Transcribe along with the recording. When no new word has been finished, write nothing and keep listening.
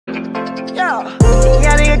Yeah,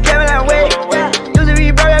 yeah, nigga came that way. Used to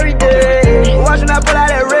be broke every day. Watch when I pull out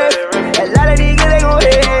that red. A lot of niggas they gon'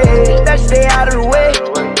 hate. That stay out of the way.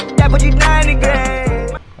 That put you down in the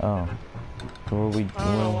game. Oh, where are we? I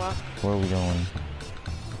don't know why. Where are we going?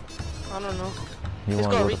 I don't know. You Let's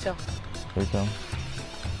wanna go to retail. Retail?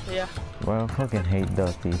 Yeah. Bro, I fucking hate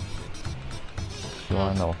Dusty. You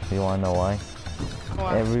wanna know? You wanna know why?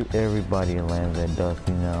 Why? Everybody lands at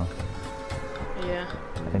Dusty now. Yeah.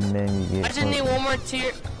 And then you get. I just need one more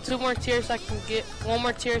tier, 2 more tiers. I can get one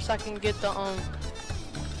more tier so I can get the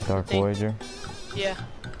Dark Voyager. Yeah.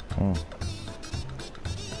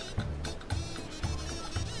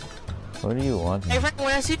 What do you want? Hey Frank,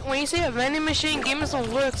 when you see a vending machine, give me some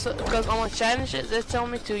looks, cause on my chat and shit, they tell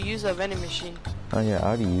me to use a vending machine. Oh yeah, I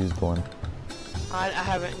already used one. I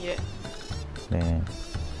haven't yet. Man.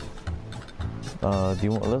 Do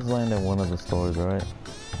you want? Let's land at one of the stores, alright?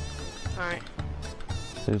 Alright.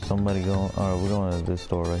 There's somebody going. Alright, we're going to this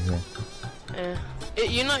store right here. Yeah.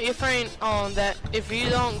 You know, your friend, that if you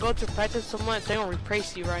don't go to practice so much, they gonna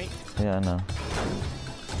replace you, right? Yeah, I know.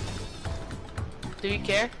 Do you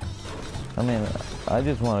care? I mean, I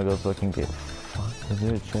just want to go so I can get. Fuck, is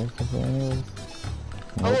there a chest up there anyways?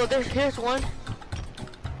 Nope. Oh, well, here's one.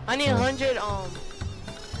 I need 100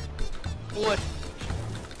 wood.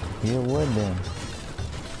 Yeah, wood then.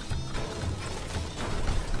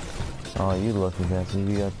 Oh, you lucky bastard!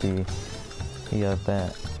 You got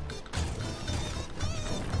that.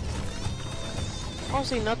 I don't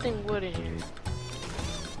see nothing wood in here.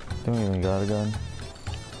 Don't even got a gun.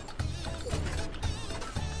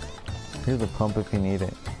 Here's a pump if you need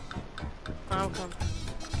it. I'm coming.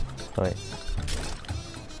 Wait.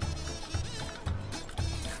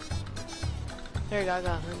 There you go, I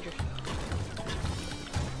got 100.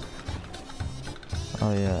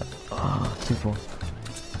 Oh yeah. People.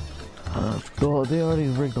 Oh, they already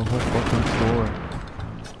rigged the whole fucking store.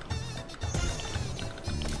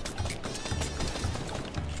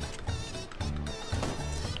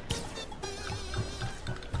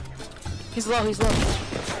 He's low, he's low.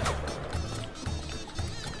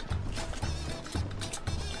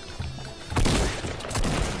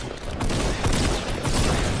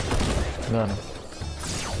 Got him.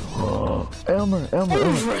 Elmer.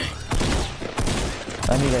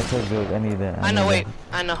 I need that chug jug. I need that. I know, wait.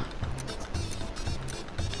 I know.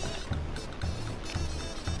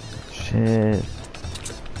 Shit.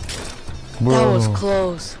 Bro. That was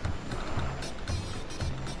close.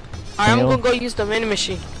 Alright, I'm gonna go use the vending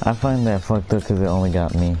machine. I find that fucked up because it only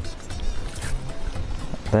got me.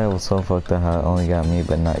 That was so fucked up how it only got me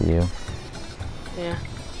but not you. Yeah.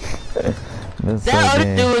 That's That so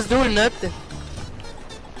other dude was doing nothing.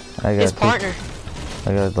 I got His partner.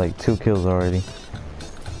 I got like 2 kills already.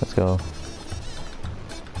 Let's go.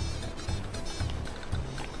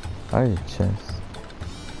 Are your chest?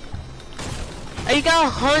 Hey, you got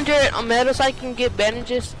 100 medals so I can get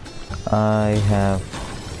bandages? I have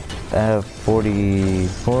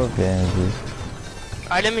 44 bandages.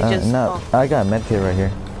 Alright, let me just... No, I got a medkit right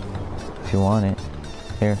here. If you want it.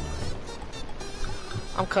 Here.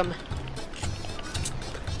 I'm coming.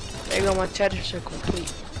 There you go, my challenges are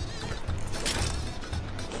complete.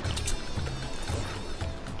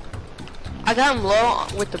 I got him low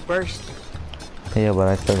with the burst. Yeah, but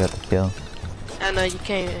I still got the kill. I know you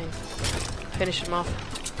can't finish him off.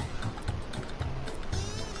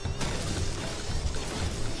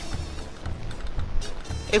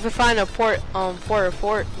 If we find a fort,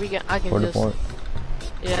 we can. I can just. Port.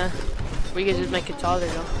 Yeah, we can just make it taller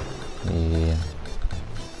though. Yeah.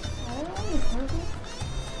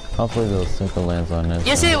 Hopefully they'll circle lands on this.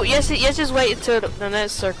 Yes, just wait until the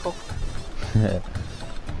next circle.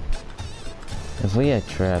 If we had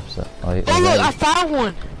traps, Oh look, I found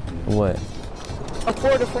one. What? A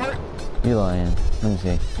fort. You lying? Let me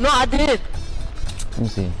see. No, I did. Let me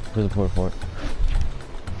see. Where's the fort?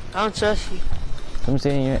 I don't trust you. Let me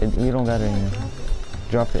see. You don't got it in here.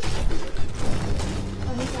 Drop it.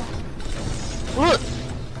 Look.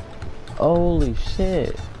 Holy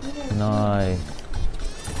shit! Nice.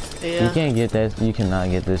 Yeah. You can't get that. You cannot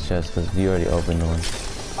get this chest because you already opened one.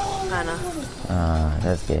 I know. Ah,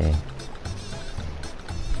 that's gay.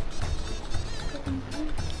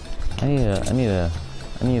 I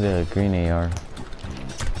need a green AR.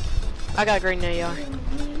 I got green AR.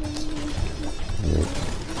 Good.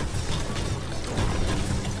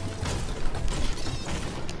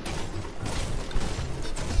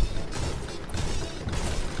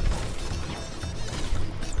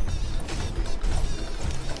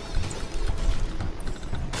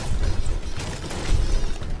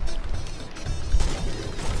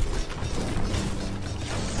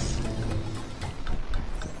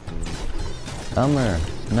 Elmer,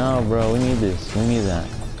 no, bro, we need this. We need that.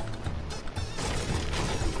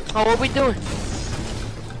 Oh, what we doing?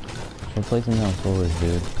 Replacing down forward,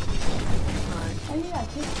 dude. Oh, you got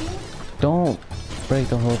 15? Don't break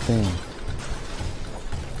the whole thing.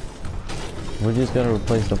 We just gotta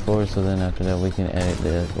replace the floor so then after that we can edit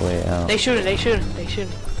the way out. They shooting, they shooting, they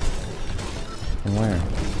shooting. From where?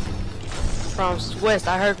 From west,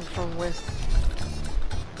 I heard from west.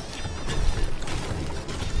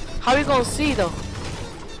 How you gonna see though?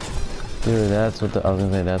 Dude, that's what the, I was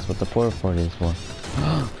gonna say, that's what the port is for.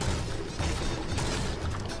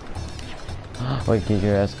 Wait, get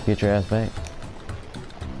your ass back.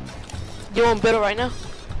 You want build it right now?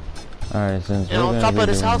 Alright, since You we're know, on gonna top be of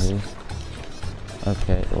this doing house? this-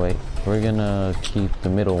 Okay, wait. We're gonna keep the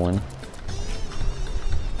middle one.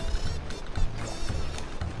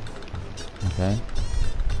 Okay.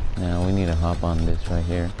 Now we need to hop on this right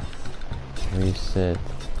here. Reset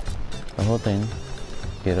the whole thing.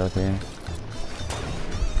 Get up here.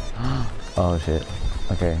 Oh shit.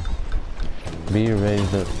 Okay. Be ready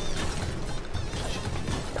to.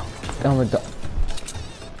 Oh my god.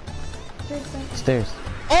 Stairs.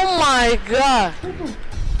 Oh my god!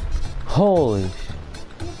 Holy.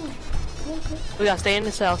 We gotta stay in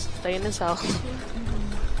this house. Stay in this house.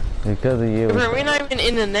 Because of you. We're not even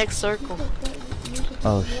in the next circle.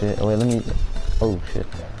 Oh shit. Wait, let me. Oh shit.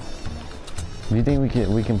 Do you think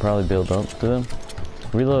we can probably build up to them?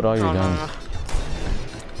 Reload all your Oh, guns. no.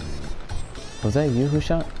 Was that you who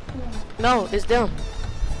shot? No, it's them.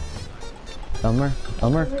 Elmer?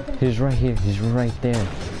 Elmer? He's right here. He's right there.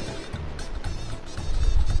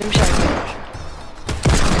 Let me show you.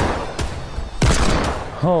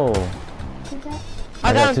 Oh.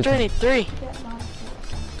 I got him two 23.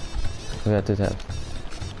 We got 2 tabs.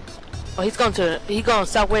 Oh, he's going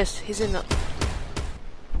southwest. He's in the.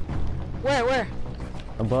 Where?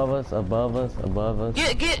 Above us, above us, above us.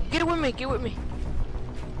 Get with me. Get with me.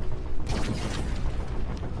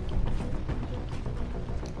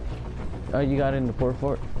 Oh, you got in the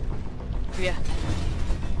fort? Yeah.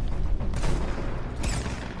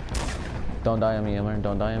 Don't die on me, Elmer.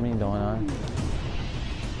 Don't die on me. Don't die.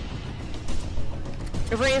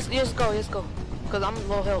 Let's go. Cause I'm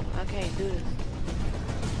low health. I can't do this.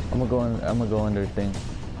 I'm gonna go under thing.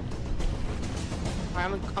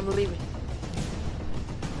 Alright, I'm leaving.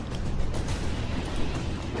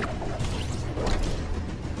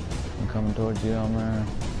 I'm coming towards you, Elmer.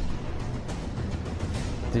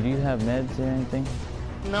 Did you have meds or anything?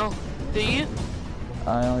 No. Do you?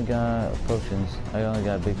 I only got potions. I only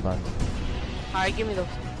got big pots. Alright, give me those.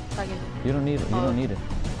 You don't need it. You don't need it.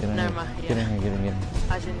 You don't Never need mind, it. yeah. Get in here. Get in here.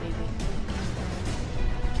 I didn't need it.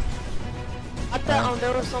 I thought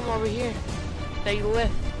there was some over here that you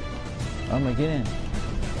left. Elmer, get in.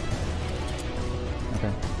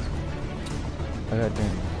 Okay. I got a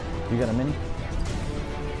drink. You got a mini?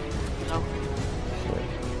 No, Shit.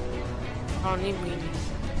 I don't need minis.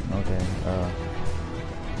 Okay. How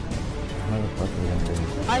the fuck are we gonna do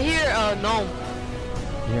this? I hear gnome.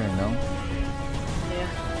 You hear a no?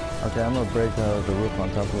 Yeah. Okay, I'm gonna break the roof on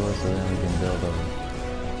top of us so then we can build over.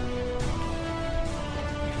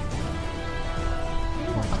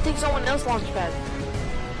 I think someone else launched pad.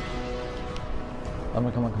 Come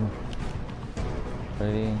on.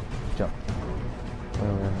 Ready? Jump.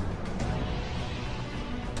 Where?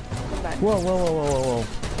 Come back. Whoa.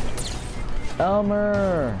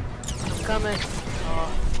 Elmer! I'm coming.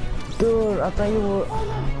 Dude, I thought you were...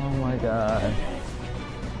 Oh my god.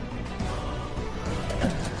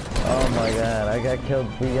 Oh my god, we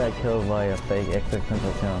got killed by a fake existential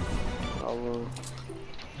account. Oh.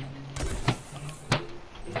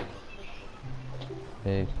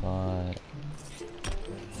 Big pot.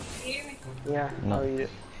 Yeah, No. I'll eat it.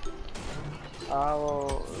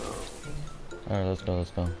 Oh, Alright, let's go.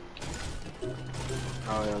 oh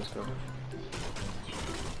yeah, let's go.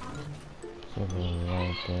 Silver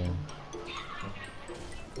right there.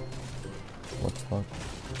 What the fuck?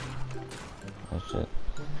 Oh shit.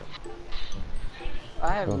 I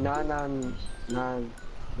have Go.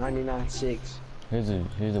 99.6. Here's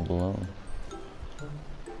a balloon.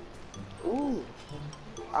 Ooh,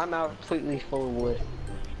 I'm now completely full of wood.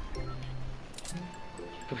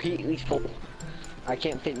 Completely full. I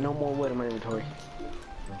can't fit no more wood in my inventory.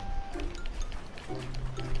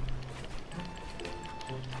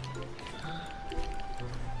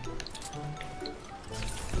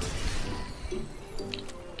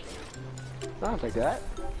 I'll take that.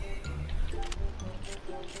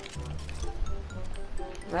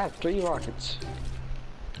 I have 3 rockets.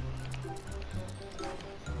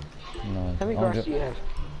 No. How many rockets do you have?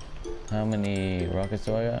 How many rockets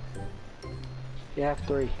do I got? You have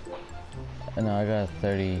 3. No, I got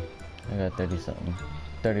 30. I got 30 something.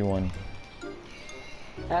 31.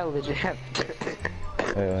 I legit have.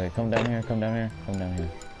 Wait, come down here, come down here, come down here.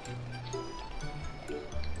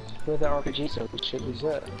 Where the RPG so shit is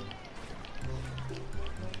that?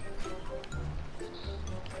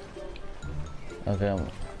 Okay,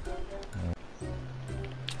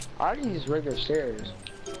 I already use regular stairs.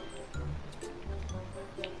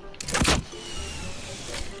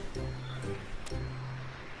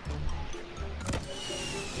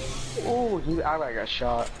 Oh, I got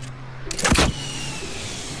shot.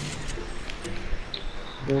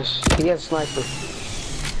 Yes, he has a sniper.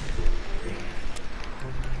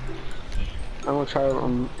 I'm gonna try to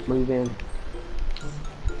move in.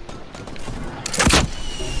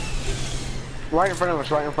 Right in front of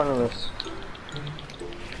us, right in front of us.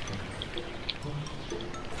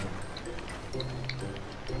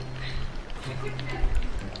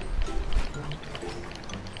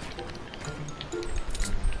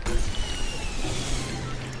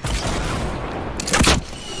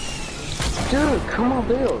 Dude, come on,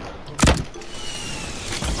 build.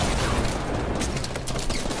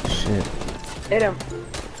 shit. Hit him.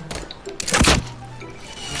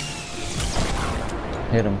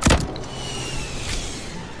 Hit him.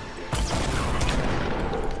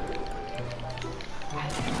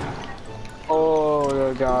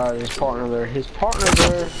 Oh god, his partner there. His partner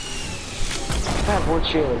there. I have one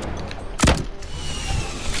shield.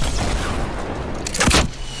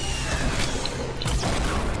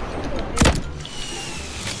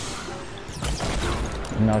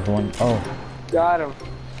 Knocked one. Oh. Got him.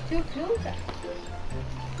 2 kills?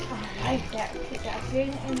 I like that. That's good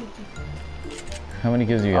energy. How many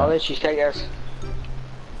kills you I'll got? let you take us.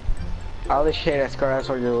 I'll let you take that scar. That's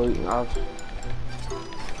what you're looting of.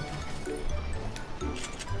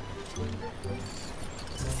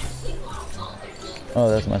 Oh,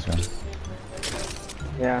 that's my son.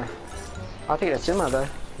 Yeah. I'll take that semi though.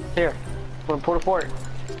 Here. Port to port.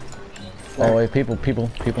 Oh wait, people.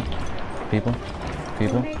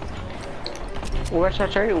 What should I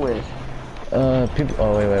trade it with? People.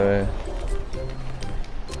 Oh wait.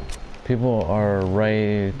 People are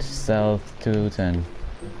right south 210.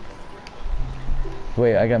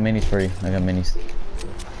 Wait, I got minis for you. I got minis.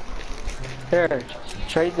 Here.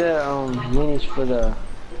 Trade the minis for the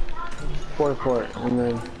port, and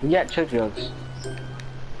then we got chug jugs.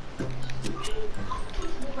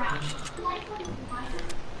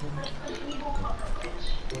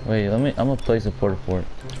 Wait, I'm gonna place a port.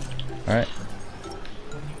 Alright.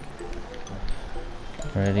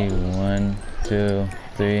 Ready, 1, 2,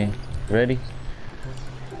 3. Ready?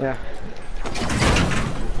 Yeah.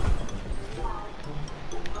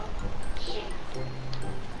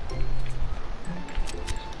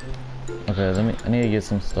 Okay, I need to get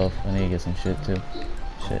some stuff. I need to get some shit too.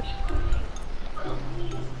 Shit.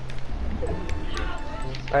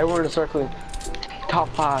 Everyone in the circle. Top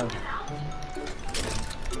 5.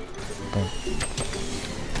 Okay.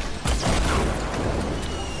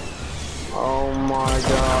 Oh my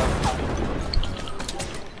god.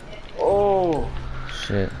 Oh.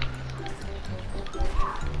 Shit.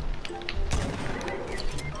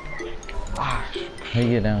 Ah. How you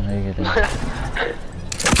get down? How you get down?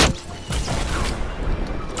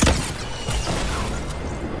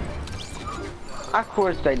 Of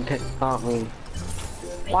course they taught me.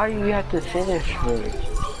 Why do you have to finish me?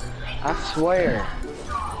 I swear.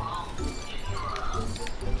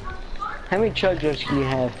 How many chug jugs do you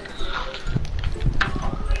have?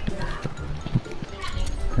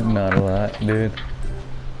 Not a lot, dude.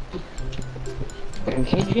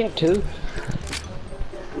 Can't you have 2?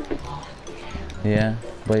 Yeah,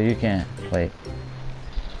 but you can't. Wait.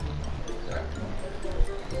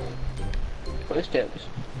 Footsteps.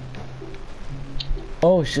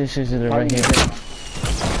 Oh shit, they're right here.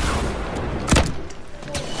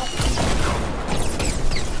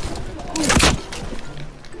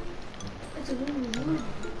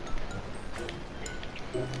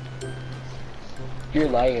 You're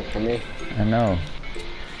lagging for me. I know.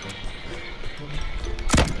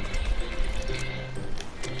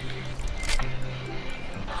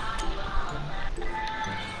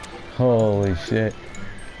 Holy shit.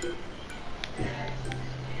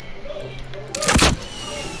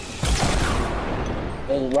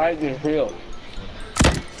 The lag is real.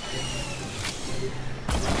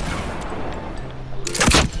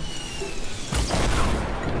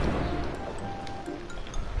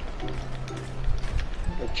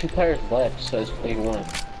 There are 2 players left, so it's 3-1.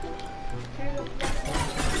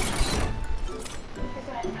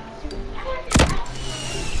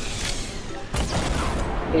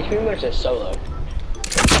 It's pretty much a solo.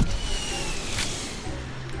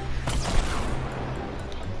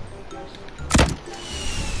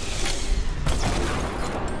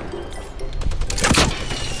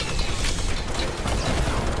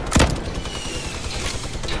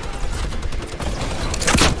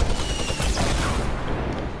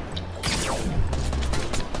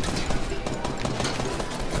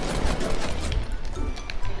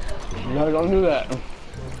 No, don't do that.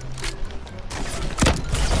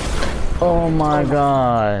 Oh my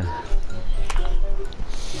god.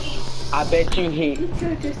 I bet you he. You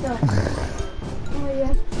killed yourself. Oh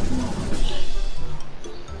yeah.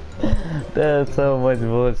 That's so much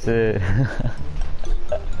bullshit.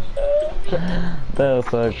 That was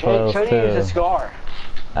so close Should use a too. scar.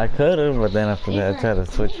 I could've, but then after that I tried to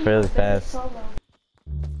switch really fast. Solo.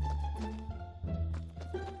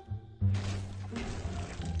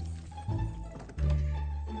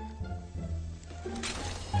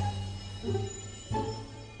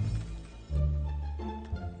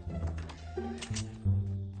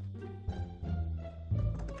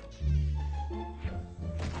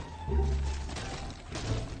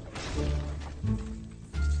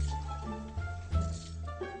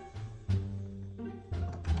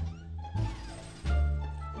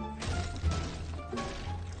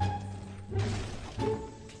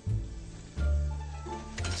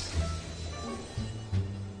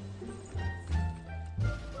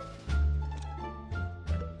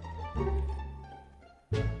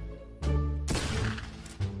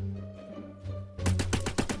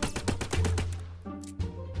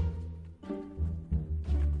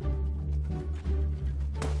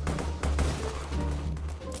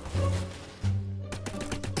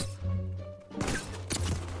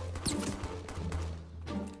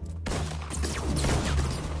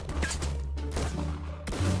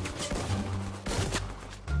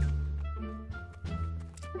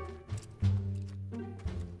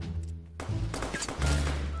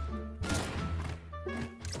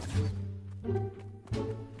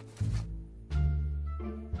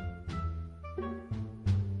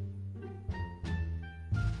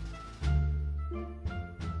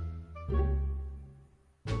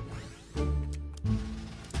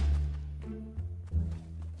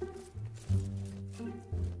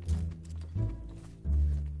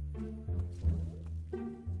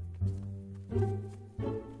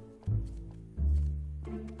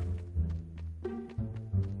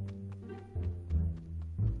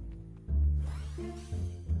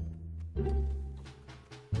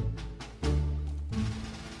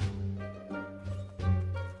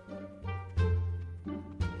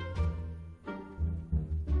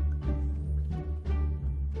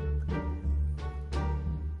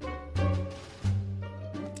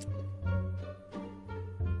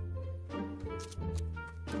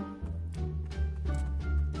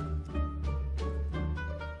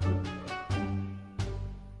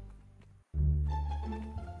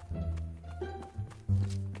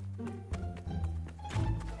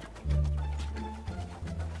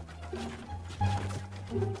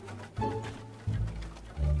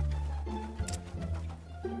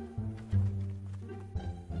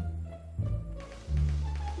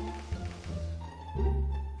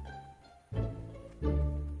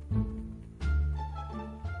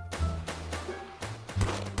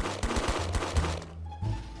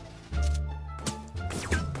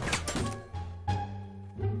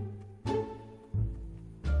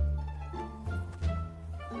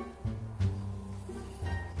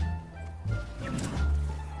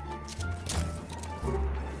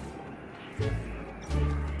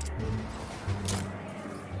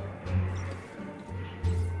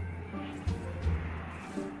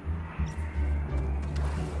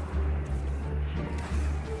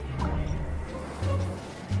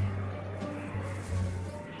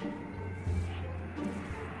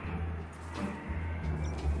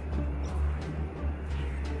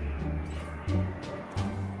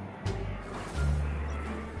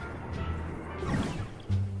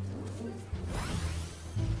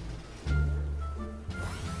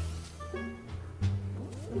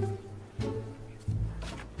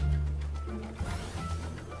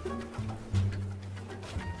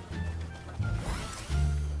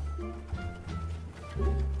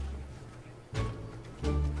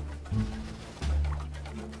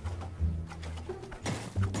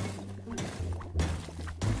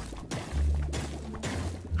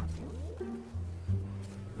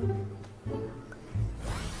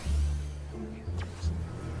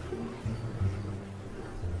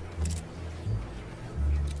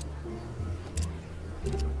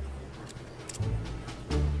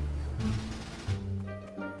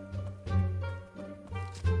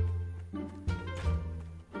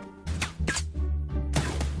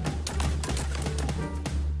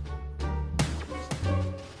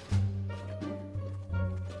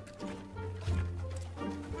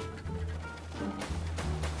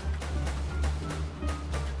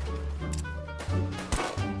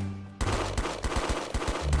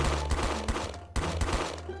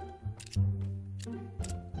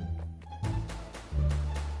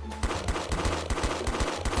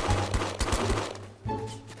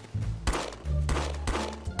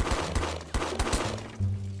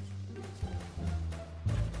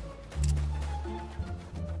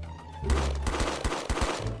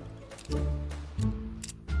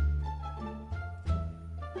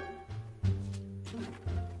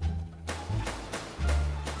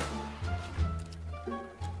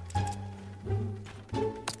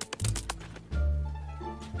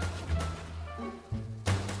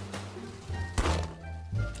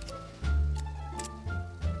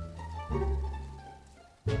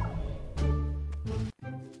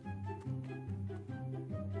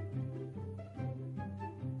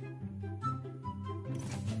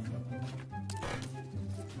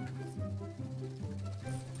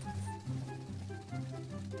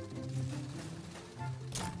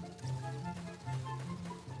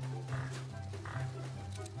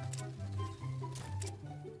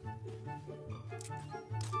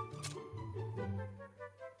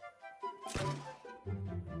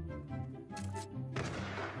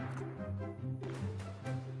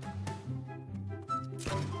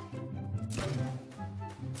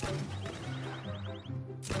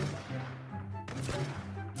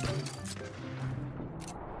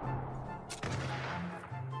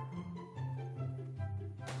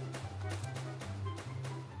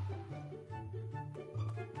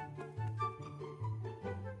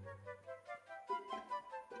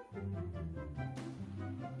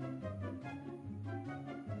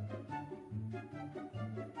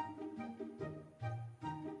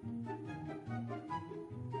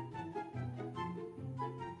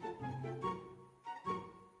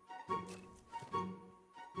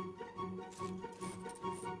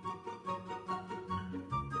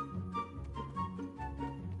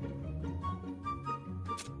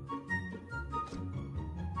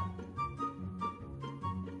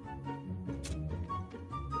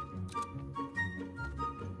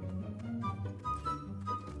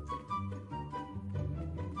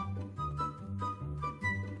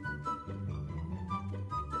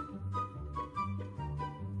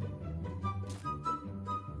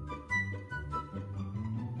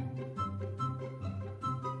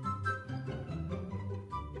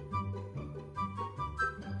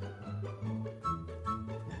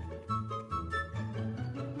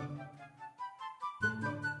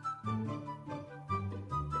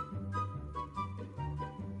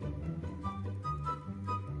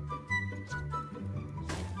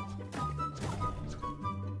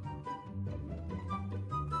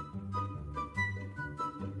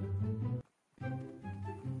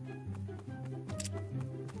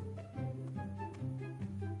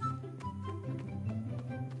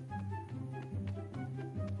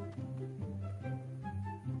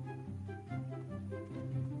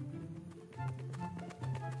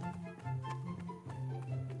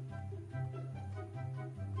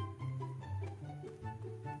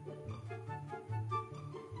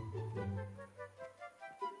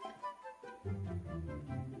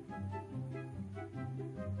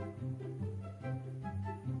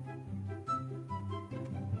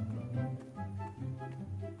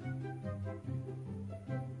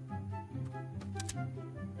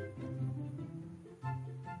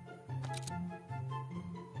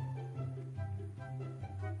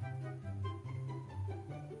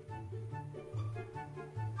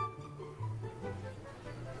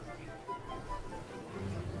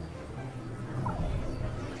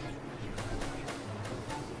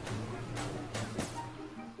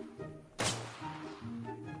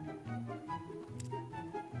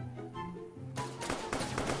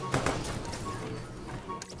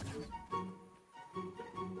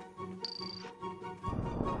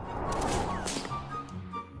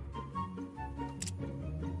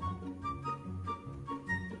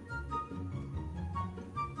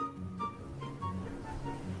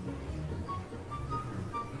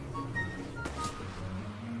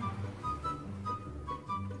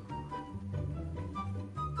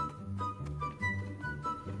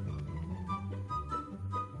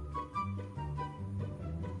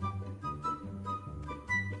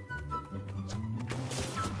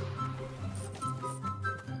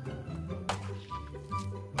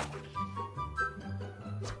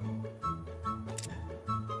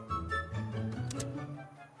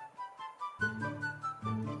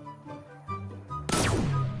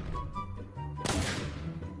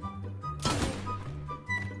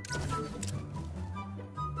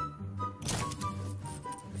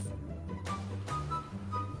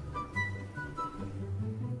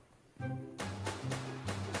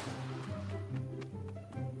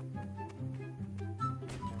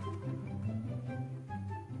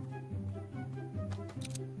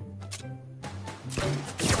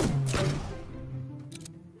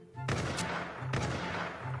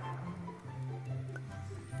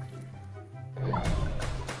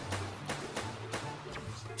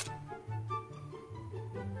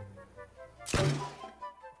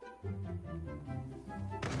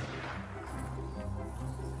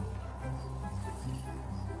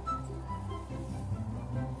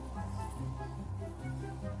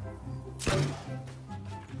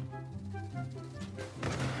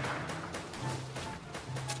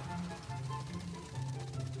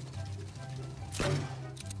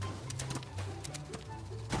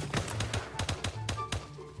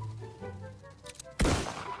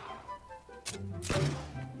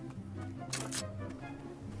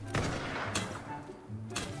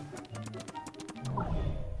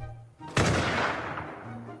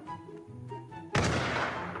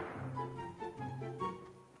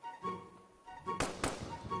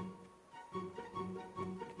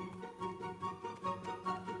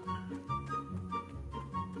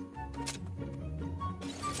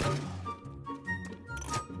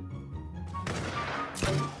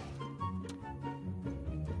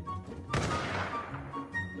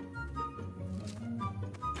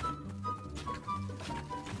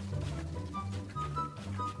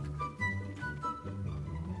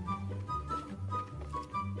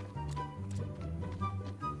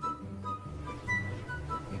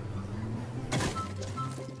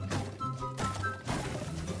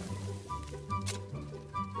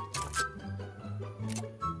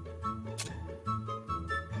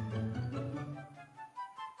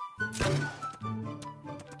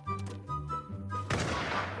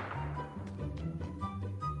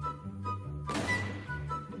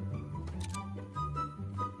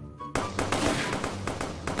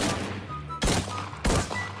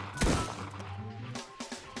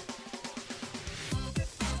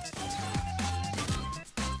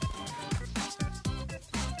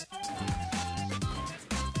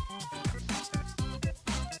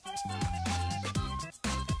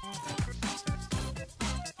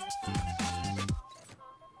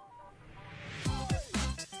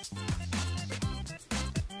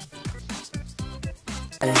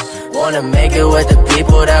 Wanna make it with the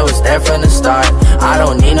people that was there from the start. I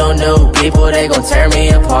don't need no new people, they gon' tear me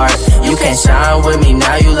apart. You can't shine with me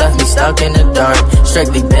now, you left me stuck in the dark.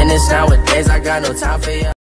 Strictly business nowadays, I got no time for you.